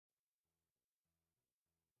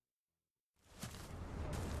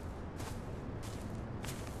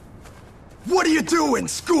What are you doing,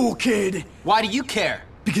 school kid? Why do you care?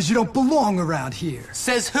 Because you don't belong around here.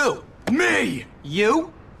 Says who? Me!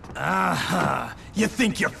 You? Uh-huh. You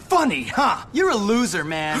think you're funny, huh? You're a loser,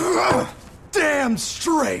 man. Damn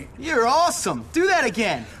straight! You're awesome. Do that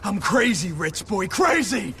again. I'm crazy, rich boy,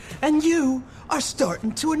 crazy! And you are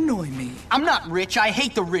starting to annoy me. I'm not rich. I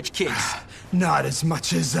hate the rich kids. Not as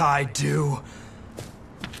much as I do.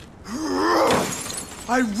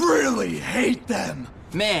 I really hate them.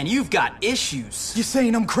 Man, you've got issues. You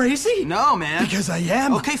saying I'm crazy? No, man. Because I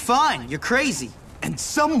am. Okay, fine. You're crazy. And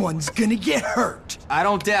someone's gonna get hurt. I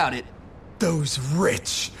don't doubt it. Those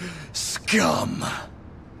rich scum.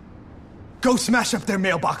 Go smash up their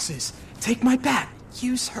mailboxes. Take my bat.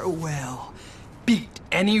 Use her well. Beat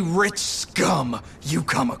any rich scum you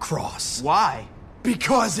come across. Why?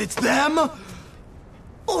 Because it's them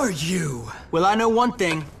or you. Well, I know one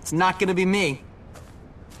thing. It's not gonna be me.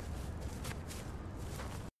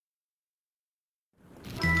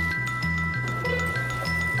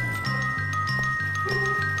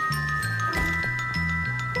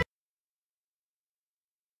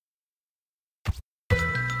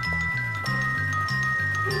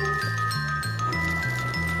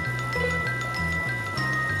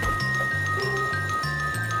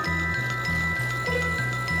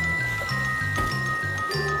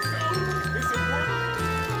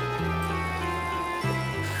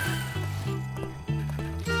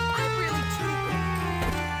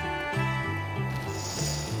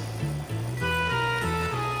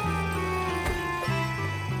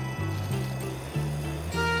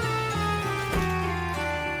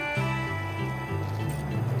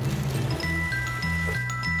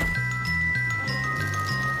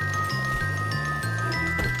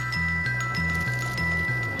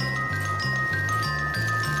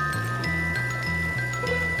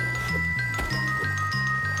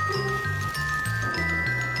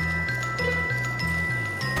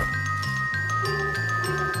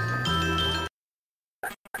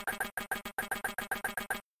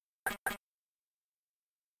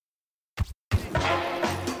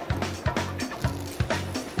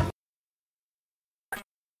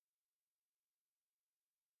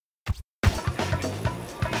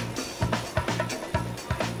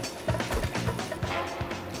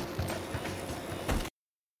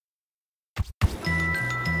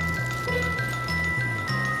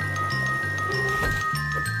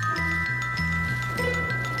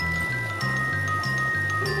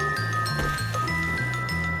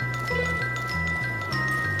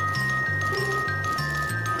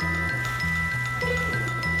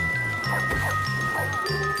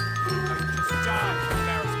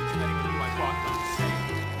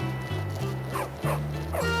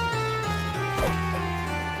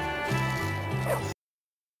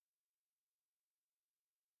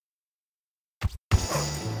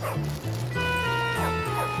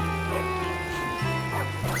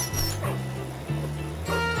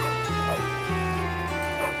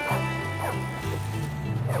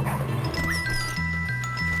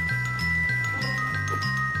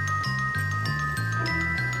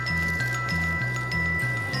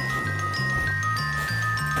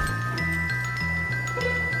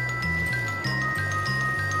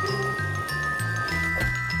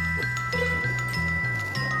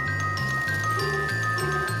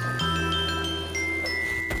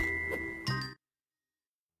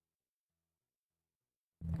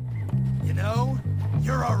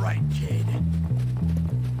 You're all right, kid.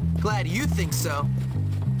 Glad you think so.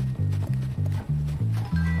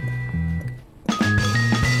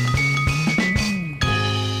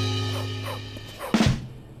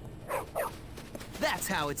 That's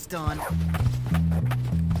how it's done.